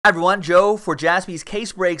Hi everyone, Joe for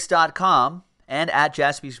JaspysCaseBreaks.com and at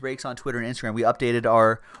JaspysBreaks on Twitter and Instagram. We updated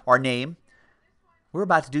our name. We're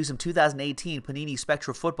about to do some 2018 Panini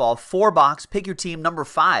Spectra Football 4-box. Pick your team number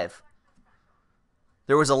 5.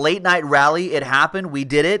 There was a late night rally. It happened. We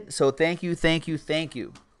did it. So thank you, thank you, thank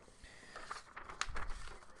you.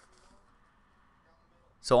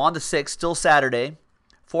 So on the 6th, still Saturday,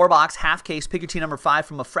 4-box, half case. Pick your team number 5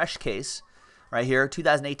 from a fresh case right here.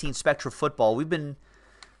 2018 Spectra Football. We've been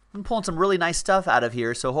pulling some really nice stuff out of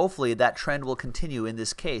here, so hopefully that trend will continue in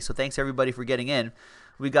this case. So thanks everybody for getting in.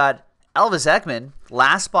 We got Elvis Ekman,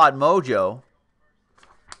 last spot mojo.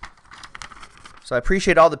 So I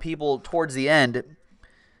appreciate all the people towards the end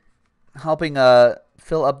helping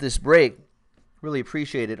fill up this break. Really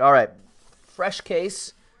appreciate it. All right, fresh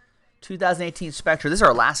case, 2018 Spectra. This is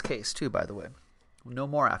our last case too, by the way. No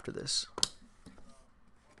more after this.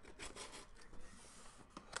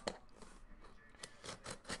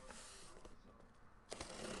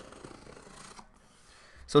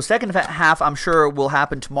 So second half, I'm sure, will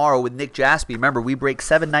happen tomorrow with Nick Jaspy. Remember, we break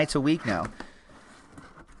 7 nights a week now.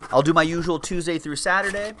 I'll do my usual Tuesday through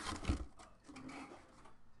Saturday.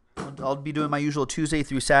 I'll be doing my usual Tuesday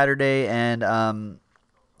through Saturday, and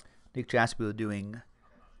Nick Jaspy will be doing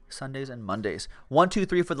Sundays and Mondays. 1, 2,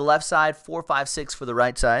 3 for the left side, 4, 5, 6 for the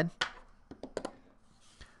right side.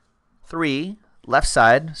 3, left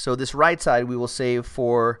side. So this right side we will save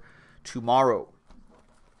for tomorrow.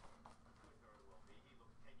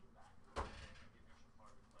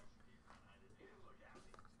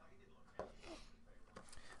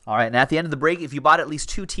 All right, and at the end of the break, if you bought at least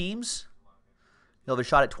 2 teams, you'll have a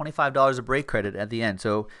shot at $25 of break credit at the end.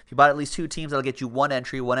 So if you bought at least 2 teams, that'll get you one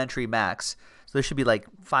entry max. So there should be like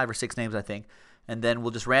 5 or 6 names, I think. And then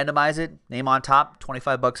we'll just randomize it. Name on top,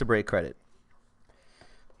 $25 of break credit.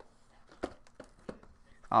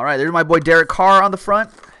 All right, there's my boy Derek Carr on the front.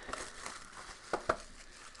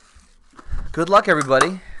 Good luck,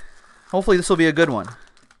 everybody. Hopefully this will be a good one.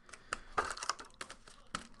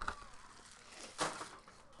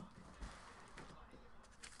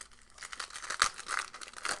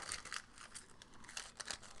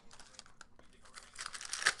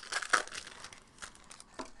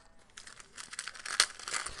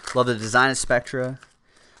 Love the design of Spectra,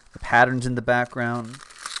 the patterns in the background.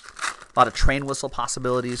 A lot of train whistle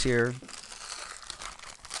possibilities here.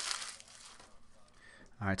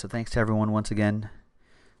 All right, so thanks to everyone once again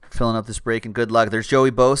for filling up this break, and good luck. There's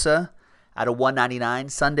Joey Bosa out of 199.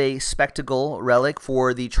 Sunday Spectacle relic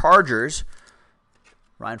for the Chargers.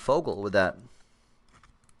 Ryan Fogel with that.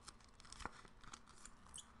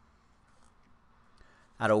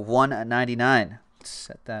 Out of 199. Let's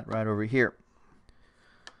set that right over here.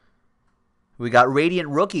 We got Radiant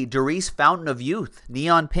Rookie, Doris Fountain of Youth,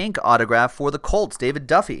 Neon Pink autograph for the Colts, David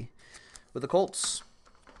Duffy with the Colts.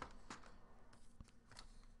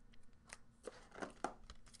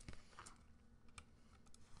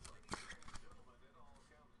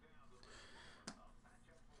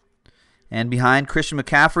 And behind Christian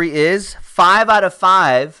McCaffrey is 5 out of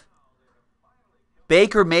 5.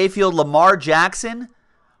 Baker Mayfield, Lamar Jackson,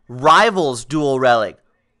 Rivals dual relic.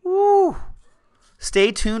 Woo!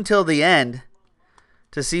 Stay tuned till the end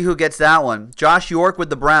to see who gets that one. Josh York with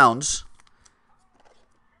the Browns.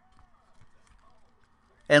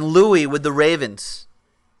 And Louis with the Ravens.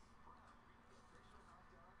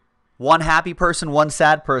 One happy person, one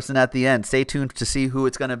sad person at the end. Stay tuned to see who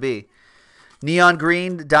it's going to be. Neon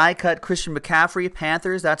green die cut Christian McCaffrey,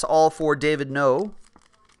 Panthers. That's all for David No.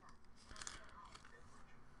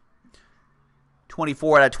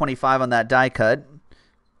 24 out of 25 on that die cut.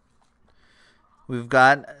 We've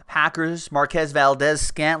got Packers, Marquez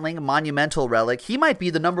Valdez-Scantling, monumental relic. He might be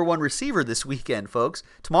the #1 receiver this weekend, folks.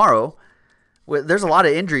 Tomorrow, there's a lot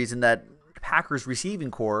of injuries in that Packers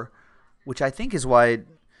receiving core, which I think is why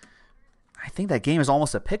I think that game is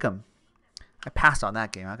almost a pick'em. I passed on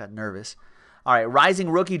that game. I got nervous. All right, Rising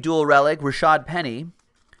Rookie dual relic, Rashad Penny,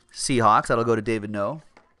 Seahawks. That'll go to David No.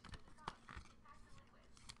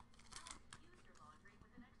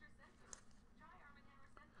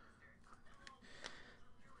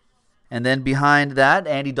 And then behind that,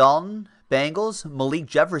 Andy Dalton, Bengals, Malik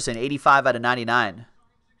Jefferson, 85 out of 99.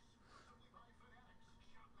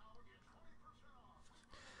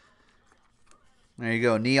 There you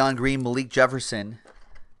go. Neon green, Malik Jefferson.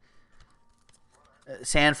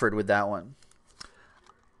 Sanford with that one.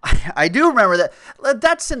 I do remember that.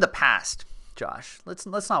 That's in the past, Josh. Let's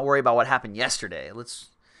not worry about what happened yesterday. Let's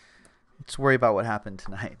worry about what happened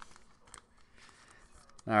tonight.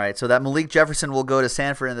 All right, so that Malik Jefferson will go to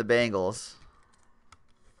Sanford and the Bengals.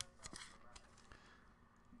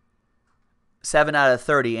 7 out of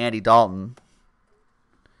 30, Andy Dalton.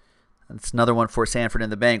 It's another one for Sanford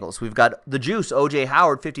and the Bengals. We've got the Juice, O.J.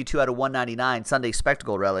 Howard, 52 out of 199, Sunday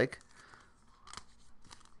Spectacle relic.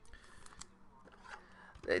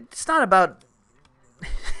 It's not about...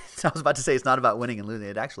 I was about to say it's not about winning and losing.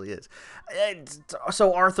 It actually is.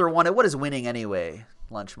 So Arthur won it. What is winning anyway?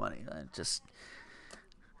 Lunch money. Just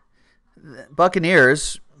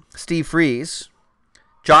Buccaneers, Steve Freeze.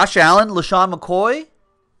 Josh Allen, LaShawn McCoy.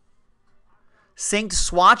 Synced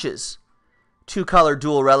swatches. 2-color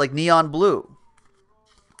dual relic, neon blue.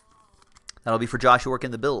 That'll be for Josh York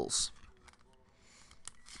and the Bills.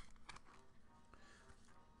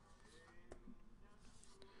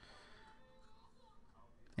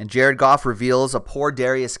 And Jared Goff reveals a poor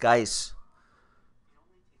Darius Geis.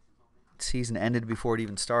 Season ended before it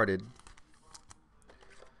even started.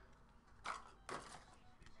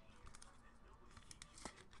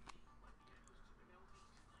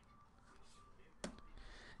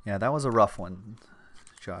 Yeah, that was a rough one,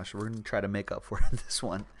 Josh. We're gonna try to make up for this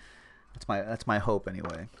one. That's my hope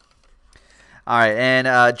anyway. All right,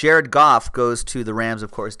 and Jared Goff goes to the Rams, of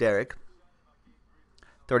course. Derek,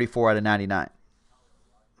 34 out of 99.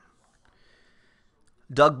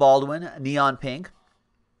 Doug Baldwin, neon pink,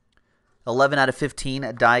 11 out of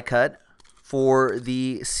 15 die cut for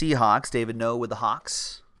the Seahawks. David No with the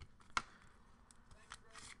Hawks.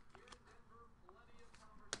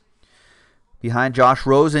 Behind Josh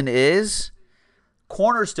Rosen is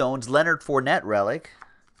Cornerstones Leonard Fournette relic.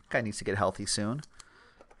 Guy needs to get healthy soon.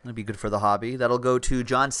 That'll be good for the hobby. That'll go to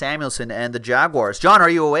John Samuelson and the Jaguars. John, are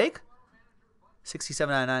you awake?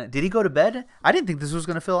 67.99. Did he go to bed? I didn't think this was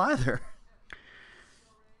going to fill either.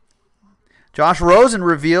 Josh Rosen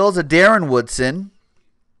reveals a Darren Woodson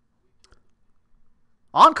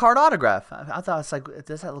on-card autograph. I thought it's like,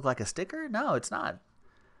 does that look like a sticker? No, it's not.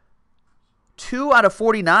 2 out of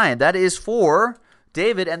 49. That is for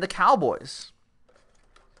David and the Cowboys.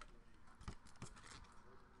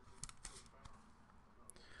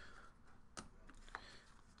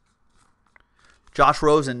 Josh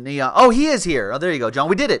Rosen, neon. Oh, he is here. Oh, there you go, John.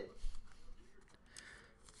 We did it.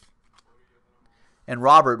 And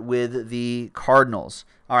Robert with the Cardinals.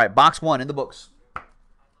 All right, box 1 in the books.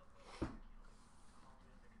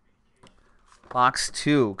 Box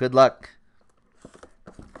 2. Good luck.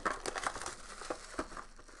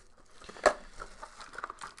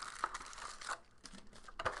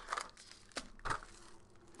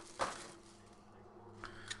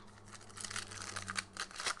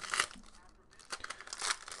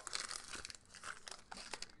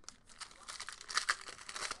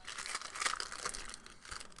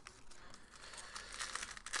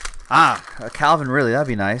 Calvin, really, that'd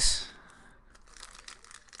be nice.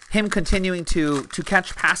 Him continuing to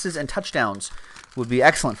catch passes and touchdowns would be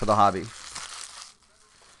excellent for the hobby.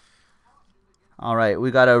 All right,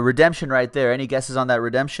 we got a redemption right there. Any guesses on that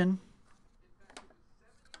redemption?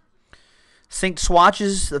 Synced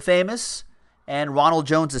swatches, the famous, and Ronald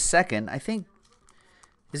Jones II. I think,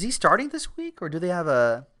 is he starting this week, or do they have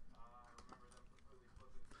a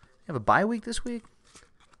bye week this week?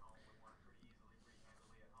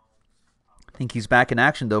 I think he's back in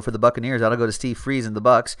action, though, for the Buccaneers. That'll go to Steve Freeze and the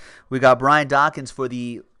Bucks. We got Brian Dawkins for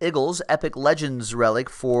the Eagles. Epic Legends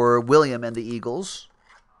relic for William and the Eagles.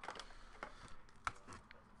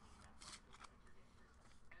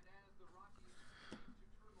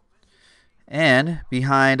 And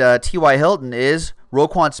behind T.Y. Hilton is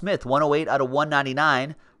Roquan Smith, 108 out of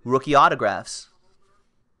 199, rookie autographs.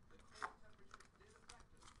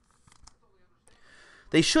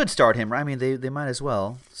 They should start him, right? I mean, they might as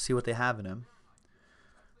well see what they have in him.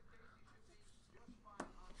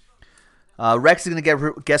 Rex is going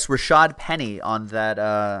to guess Rashad Penny on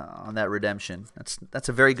that redemption. That's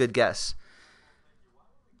a very good guess.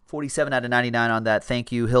 47 out of 99 on that.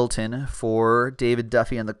 Thank you, Hilton, for David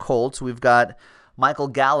Duffy and the Colts. We've got Michael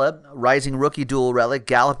Gallup, Rising Rookie Dual Relic,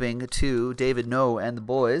 galloping to David No and the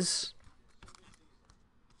boys.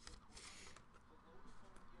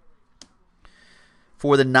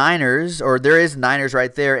 For the Niners, or there is Niners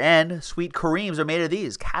right there, and sweet Kareems are made of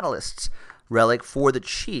these. Catalysts relic for the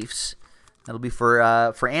Chiefs. That'll be for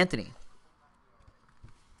Anthony.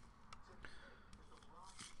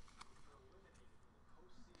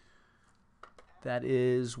 That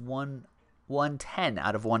is 110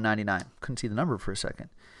 out of 199. Couldn't see the number for a second.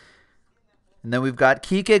 And then we've got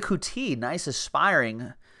Kike Kuti, nice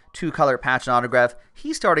aspiring 2-color patch and autograph.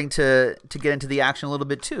 He's starting to get into the action a little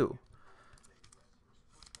bit too,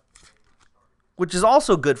 which is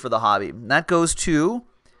also good for the hobby. And that goes to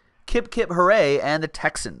Kip Hooray and the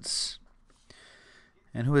Texans.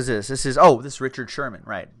 And who is this? This is Richard Sherman,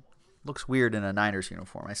 right. Looks weird in a Niners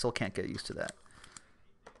uniform. I still can't get used to that.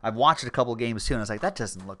 I've watched a couple games too, and I was like, that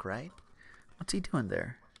doesn't look right. What's he doing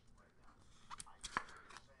there?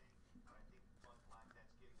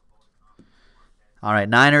 All right,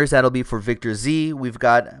 Niners, that'll be for Victor Z. We've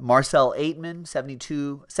got Marcel Aitman,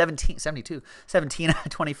 17 out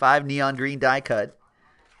of 25, neon green die cut.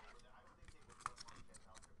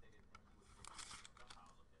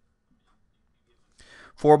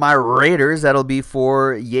 For my Raiders, that'll be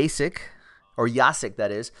for Yasik, or Yasik,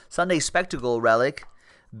 that is. Sunday Spectacle relic,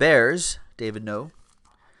 Bears, David No.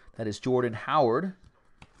 That is Jordan Howard.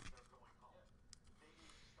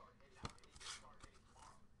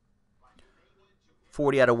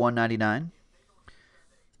 $40 out of 199.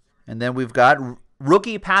 And then we've got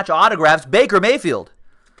rookie patch autographs, Baker Mayfield.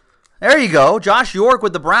 There you go. Josh York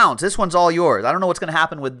with the Browns. This one's all yours. I don't know what's going to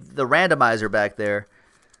happen with the randomizer back there,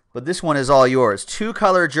 but this one is all yours.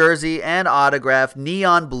 2-color jersey and autograph,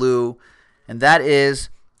 neon blue, and that is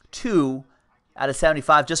 2 out of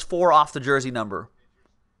 75, just 4 off the jersey number.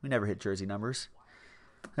 We never hit jersey numbers.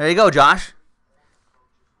 There you go, Josh.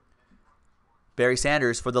 Barry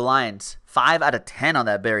Sanders for the Lions. 5 out of 10 on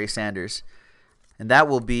that Barry Sanders. And that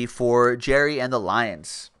will be for Jerry and the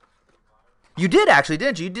Lions. You did actually,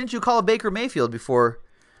 didn't you? Didn't you call a Baker Mayfield before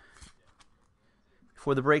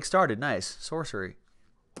the break started? Nice. Sorcery.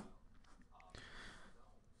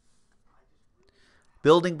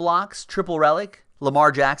 Building blocks, triple relic,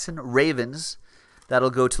 Lamar Jackson, Ravens. That'll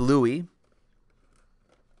go to Louis.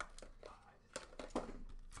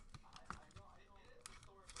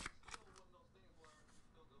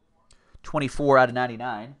 $24 out of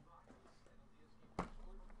 99.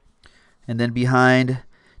 And then behind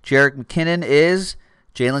Jerick McKinnon is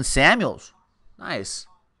Jalen Samuels. Nice.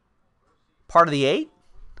 Part of the 8?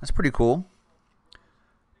 That's pretty cool.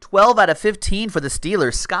 12 out of 15 for the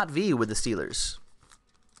Steelers. Scott V with the Steelers.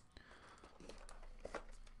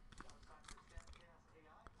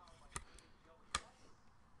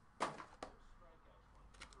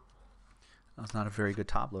 That's not a very good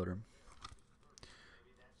top loader.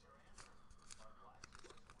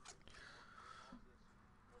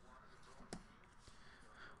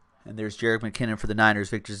 And there's Jerick McKinnon for the Niners,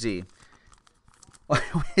 Victor Z.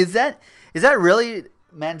 Is that really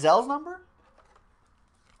Manziel's number?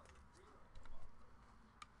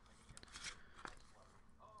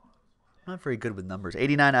 Not very good with numbers.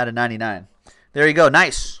 89 out of 99. There you go.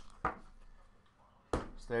 Nice. So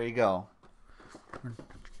there you go.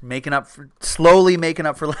 Slowly making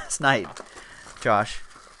up for last night, Josh.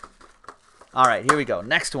 All right, here we go.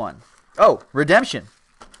 Next one. Oh, redemption.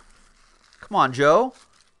 Come on, Joe.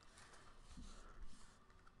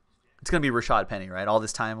 It's going to be Rashad Penny, right? All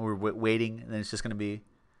this time we're waiting, and then it's just going to be...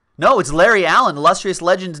 No, it's Larry Allen, Illustrious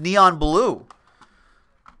Legends Neon Blue.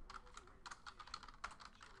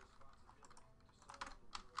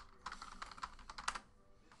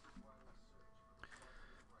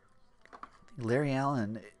 Larry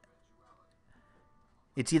Allen.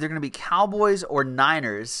 It's either going to be Cowboys or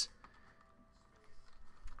Niners.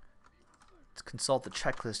 Let's consult the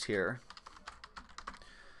checklist here.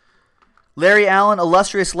 Larry Allen,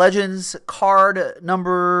 Illustrious Legends, card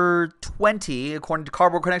number 20, according to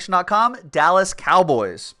CardboardConnection.com, Dallas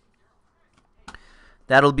Cowboys.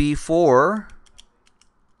 That'll be for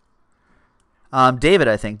David,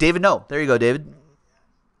 I think. David, no. There you go, David.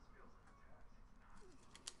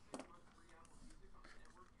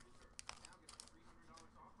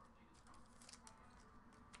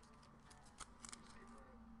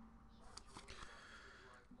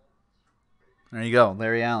 There you go,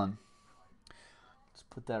 Larry Allen.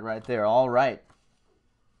 Put that right there. All right.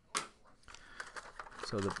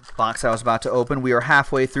 So the box I was about to open, we are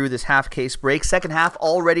halfway through this half case break. Second half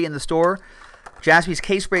already in the store.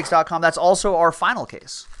 JaspysCaseBreaks.com. That's also our final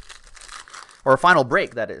case. Or final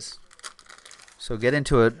break, that is. So get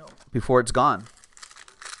into it before it's gone.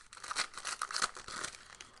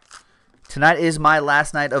 Tonight is my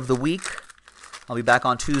last night of the week. I'll be back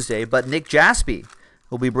on Tuesday. But Nick Jaspy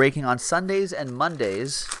will be breaking on Sundays and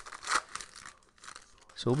Mondays.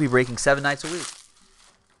 So we'll be breaking 7 nights a week.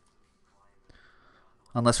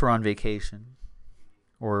 Unless we're on vacation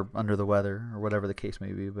or under the weather or whatever the case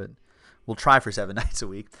may be. But we'll try for 7 nights a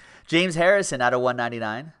week. James Harrison out of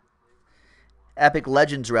 199. Epic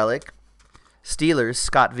Legends Relic. Steelers,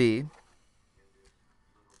 Scott V.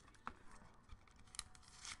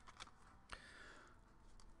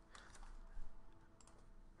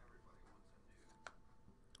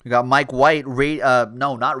 We got Mike White,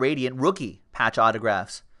 no, not Radiant, rookie patch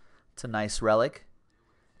autographs. It's a nice relic.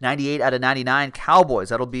 98 out of 99, Cowboys.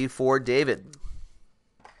 That'll be for David.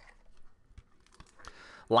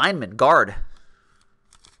 Lineman, guard.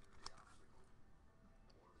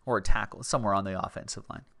 or a tackle, somewhere on the offensive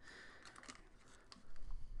line.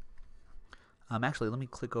 Actually, let me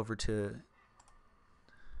click over to.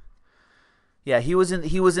 Yeah, he was on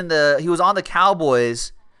the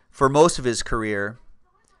Cowboys for most of his career.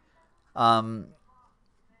 In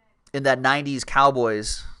that 90s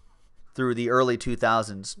Cowboys through the early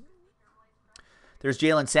 2000s. There's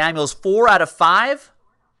Jalen Samuels, 4 out of 5.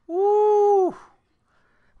 Woo!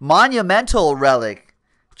 Monumental relic.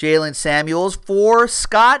 Jalen Samuels for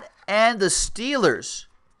Scott and the Steelers.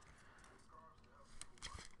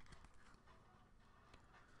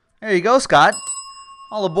 There you go, Scott.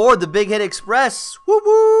 All aboard the Big Hit Express. Whoop,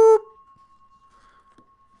 whoop.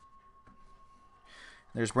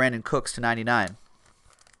 There's Brandon Cooks to 99.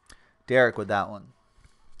 Derek with that one.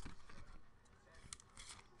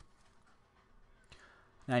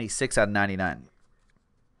 96 out of 99.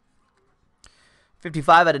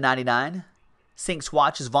 55 out of 99. Sync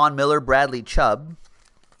swatches Von Miller, Bradley Chubb.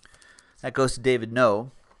 That goes to David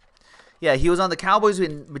No. Yeah, he was on the Cowboys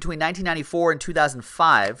between 1994 and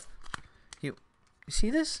 2005. You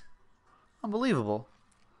see this? Unbelievable.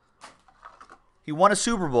 He won a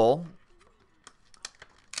Super Bowl.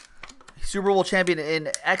 Super Bowl champion in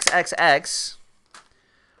XXX.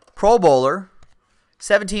 Pro Bowler.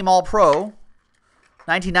 7-team All-Pro.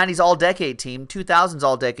 1990s All-Decade Team. 2000s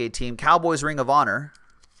All-Decade Team. Cowboys Ring of Honor.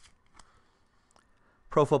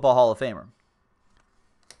 Pro Football Hall of Famer.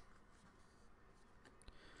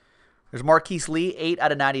 There's Marquise Lee, 8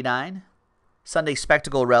 out of 99. Sunday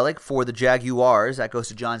Spectacle Relic for the Jaguars. That goes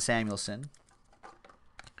to John Samuelson.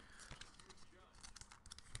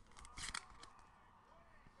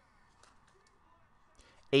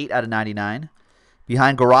 $8 out of 99.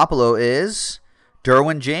 Behind Garoppolo is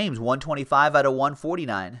Derwin James, 125 out of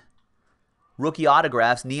 149. Rookie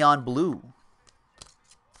autographs, neon blue.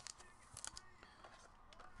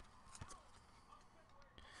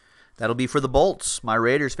 That'll be for the Bolts. My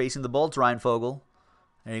Raiders facing the Bolts, Ryan Fogel.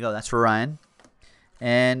 There you go. That's for Ryan.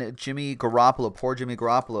 And Jimmy Garoppolo. Poor Jimmy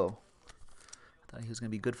Garoppolo. Thought he was going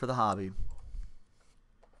to be good for the hobby.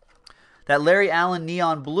 That Larry Allen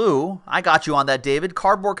neon blue. I got you on that, David.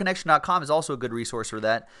 CardboardConnection.com is also a good resource for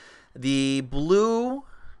that. The blue.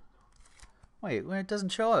 Wait, it doesn't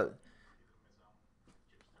show it.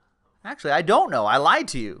 Actually, I don't know. I lied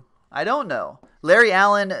to you. I don't know. Larry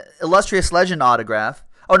Allen Illustrious Legend autograph.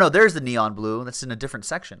 Oh, no, there's the neon blue. That's in a different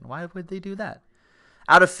section. Why would they do that?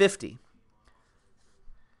 Out of 50.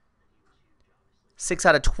 6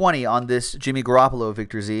 out of 20 on this Jimmy Garoppolo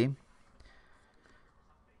Victor Z.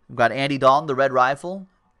 We've got Andy Dalton, the red rifle.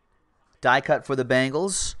 Die cut for the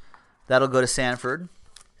Bengals. That'll go to Sanford.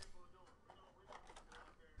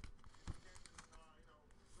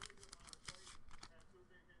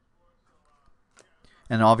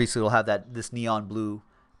 And obviously we'll have this neon blue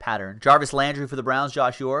pattern. Jarvis Landry for the Browns,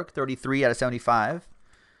 Josh York, 33 out of 75.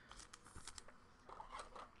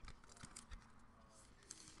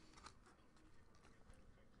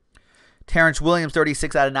 Terrence Williams,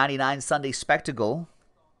 36 out of 99, Sunday Spectacle.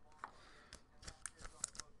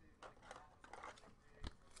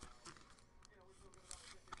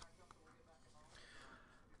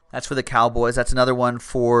 That's for the Cowboys. That's another one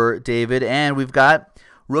for David. And we've got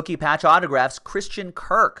rookie patch autographs, Christian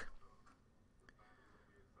Kirk.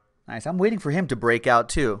 Nice. I'm waiting for him to break out,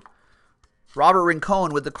 too. Robert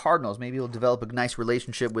Rincon with the Cardinals. Maybe he'll develop a nice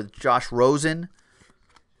relationship with Josh Rosen.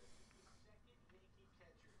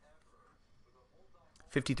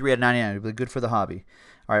 53 out of 99. It'll be good for the hobby.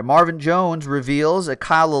 All right, Marvin Jones reveals a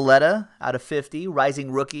Kyle Lauletta out of 50.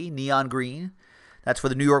 Rising rookie, neon green. That's for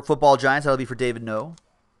the New York Football Giants. That'll be for David No.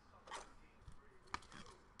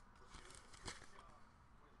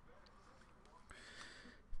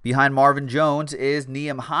 Behind Marvin Jones is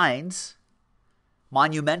Nyheim Hines.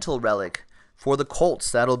 Monumental relic for the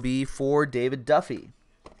Colts. That'll be for David Duffy.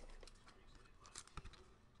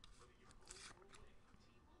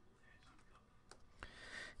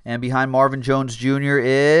 And behind Marvin Jones Jr.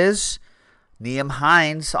 is Nyheim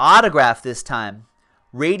Hines. Autograph this time.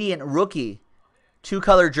 Radiant rookie.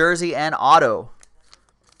 2-color jersey and auto.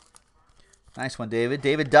 Nice one, David.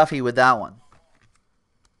 David Duffy with that one.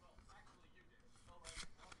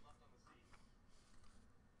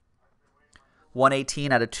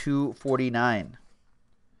 $118 out of $249.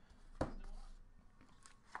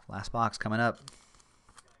 Last box coming up.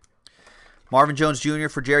 Marvin Jones Jr.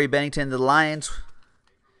 for Jerry Bennington. The Lions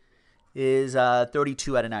is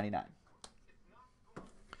 32 out of 99.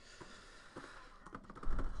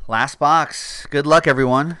 Last box. Good luck,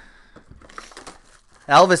 everyone.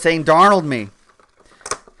 Elvis saying Darnold me.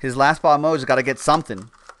 His last ball mo's got to get something.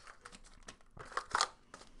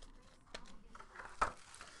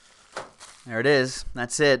 There it is.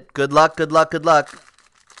 That's it. Good luck, good luck, good luck.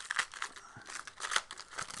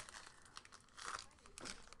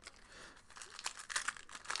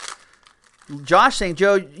 Josh saying,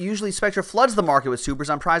 Joe, usually Spectra floods the market with supers.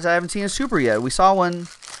 I'm surprised I haven't seen a super yet. We saw one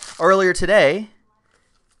earlier today,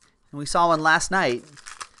 and we saw one last night.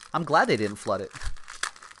 I'm glad they didn't flood it.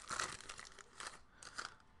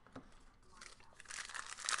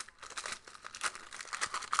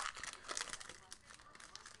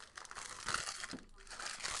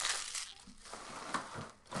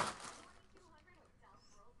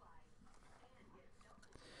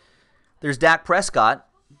 There's Dak Prescott,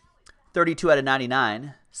 32 out of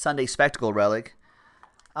 99, Sunday Spectacle relic.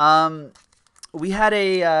 We had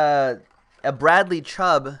a Bradley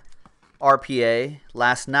Chubb RPA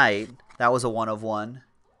last night. That was a 1 of 1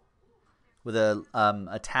 with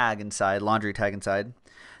a tag inside, laundry tag inside.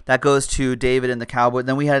 That goes to David and the Cowboy.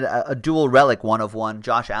 Then we had a dual relic 1 of 1,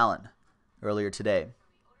 Josh Allen, earlier today.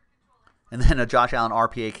 And then a Josh Allen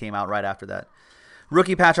RPA came out right after that.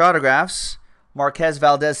 Rookie patch autographs, Marquez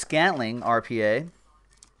Valdez-Scantling RPA.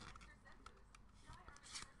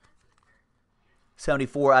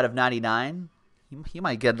 74 out of 99. He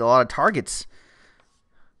might get a lot of targets.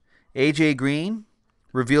 AJ Green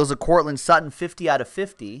reveals a Cortland Sutton 50 out of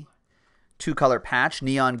 50. 2-color patch,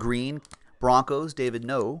 neon green. Broncos, David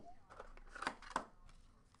No.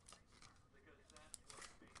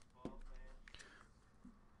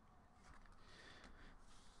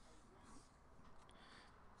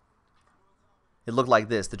 It looked like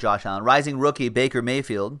this, the Josh Allen. Rising rookie, Baker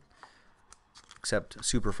Mayfield. Except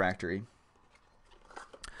super factory.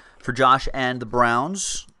 For Josh and the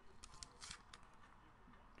Browns.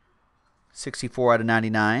 64 out of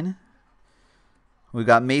 99. We've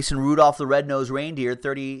got Mason Rudolph, the red-nosed reindeer,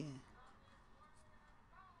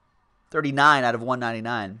 39 out of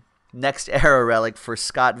 199. Next era relic for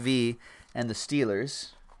Scott V and the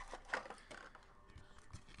Steelers.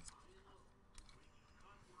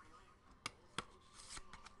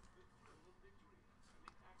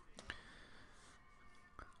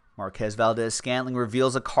 Marquez Valdez-Scantling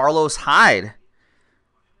reveals a Carlos Hyde.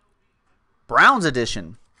 Browns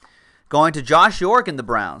edition. Going to Josh York and the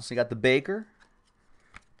Browns. You got the Baker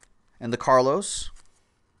and the Carlos.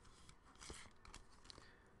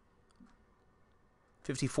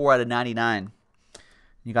 54 out of 99.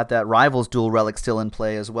 You got that Rivals dual relic still in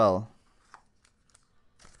play as well.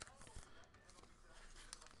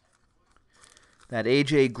 That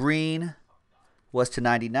AJ Green was to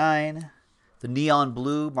 99. The neon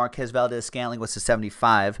blue, Marquez Valdez-Scantling was to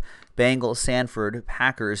 75. Bengals, Sanford,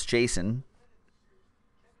 Packers, Jason.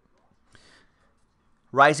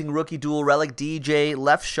 Rising rookie dual relic, DJ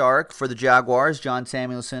Left Shark for the Jaguars, John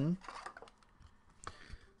Samuelson.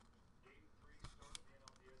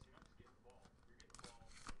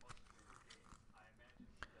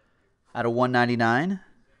 Out of 199.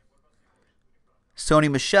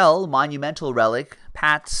 Sony Michel, monumental relic,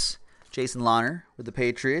 Pats, Jason Lahner with the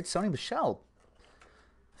Patriots. Sony Michel.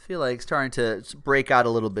 I feel like starting to break out a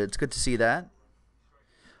little bit. It's good to see that.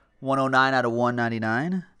 109 out of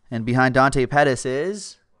 199. And behind Dante Pettis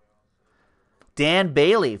is Dan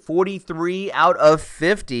Bailey, 43 out of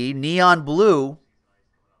 50. Neon blue.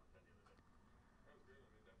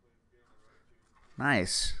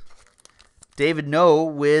 Nice. David No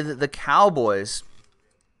with the Cowboys.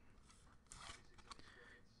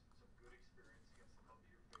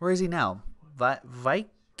 Where is he now?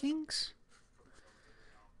 Vikings?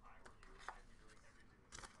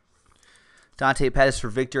 Dante Pettis for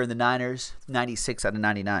Victor and the Niners, 96 out of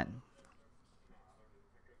 99.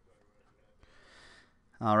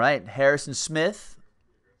 All right, Harrison Smith,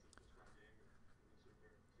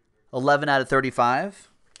 11 out of 35.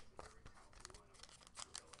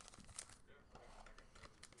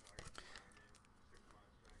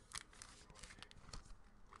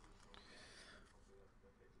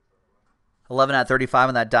 $11 out of 35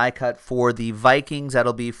 on that die cut for the Vikings.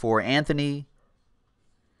 That'll be for Anthony.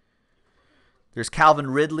 There's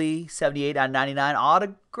Calvin Ridley, 78 out of 99.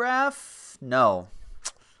 Autograph? No.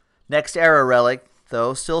 Next era relic,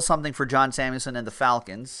 though. Still something for John Samuelson and the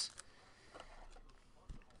Falcons.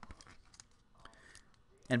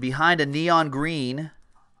 And behind a neon green,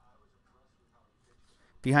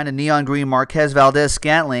 Marquez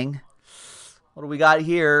Valdez-Scantling. What do we got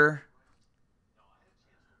here?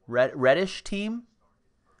 Reddish team?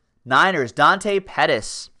 Niners, Dante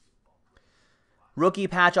Pettis. Rookie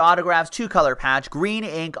patch autographs, 2-color patch, green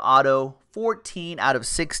ink auto, 14 out of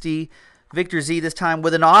 60. Victor Z this time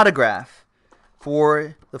with an autograph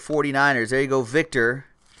for the 49ers. There you go, Victor.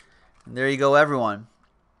 And there you go, everyone.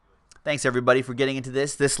 Thanks, everybody, for getting into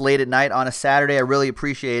this late at night on a Saturday. I really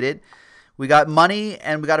appreciate it. We got money,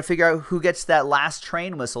 and we got to figure out who gets that last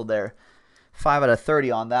train whistle there. 5 out of 30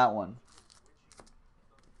 on that one.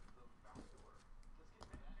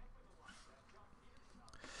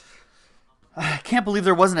 I can't believe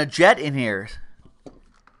there wasn't a jet in here.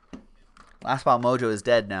 Last Spot Mojo is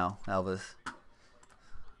dead now, Elvis.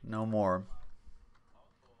 No more.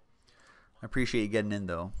 I appreciate you getting in,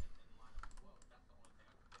 though.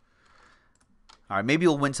 All right, maybe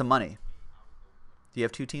you'll win some money. Do you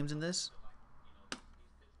have 2 teams in this?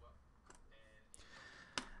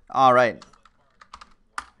 All right.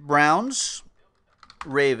 Browns,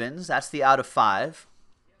 Ravens. That's the out of 5.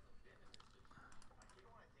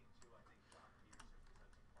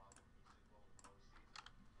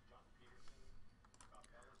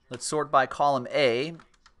 Let's sort by column A.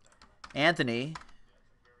 Anthony,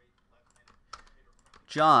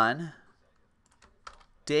 John,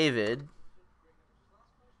 David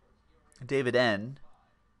N.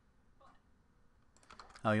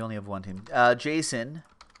 Oh, you only have one team. Jason,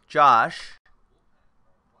 Josh,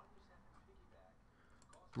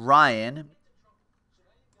 Ryan,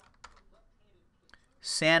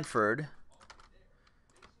 Sanford,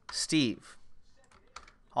 Steve.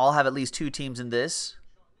 All have at least 2 teams in this.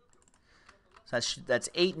 So that's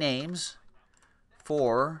 8 names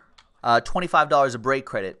for $25 of break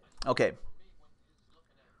credit. Okay.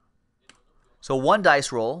 So 1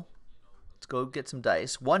 dice roll. Let's go get some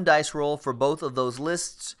dice. 1 dice roll for both of those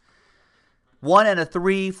lists. 1 and a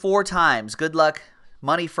 3, 4 times. Good luck.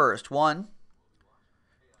 Money first. 1,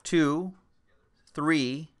 2,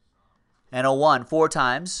 3, and a 1. 4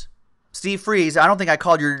 times. Steve Freeze. I don't think I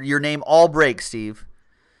called your name all break, Steve.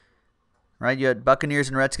 Right? You had Buccaneers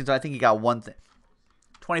and Redskins. I think you got one thing.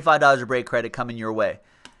 $25 of break credit coming your way.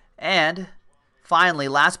 And finally,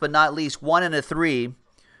 last but not least, 1 and a 3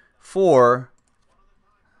 for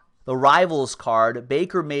the Rivals card.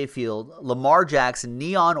 Baker Mayfield, Lamar Jackson,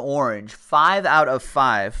 Neon Orange, 5 out of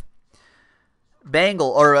 5.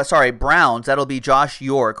 Browns, that'll be Josh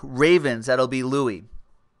York. Ravens, that'll be Louis.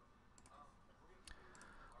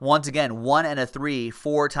 Once again, 1 and a 3,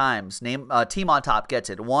 4 times. Team on top gets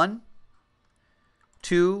it. 1,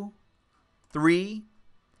 2, 3,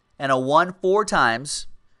 and a 1 4 times.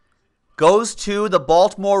 Goes to the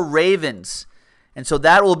Baltimore Ravens. And so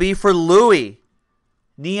that will be for Louis.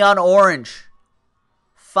 Neon Orange.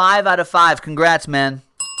 5 out of 5. Congrats, man.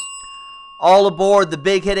 All aboard the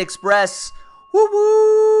Big Hit Express. Whoop,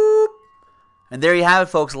 whoop. And there you have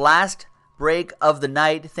it, folks. Last break of the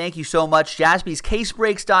night. Thank you so much.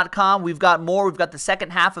 JaspysCaseBreaks.com. We've got more. We've got the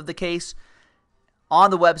second half of the case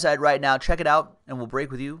on the website right now. Check it out, and we'll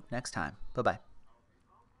break with you next time. Bye-bye.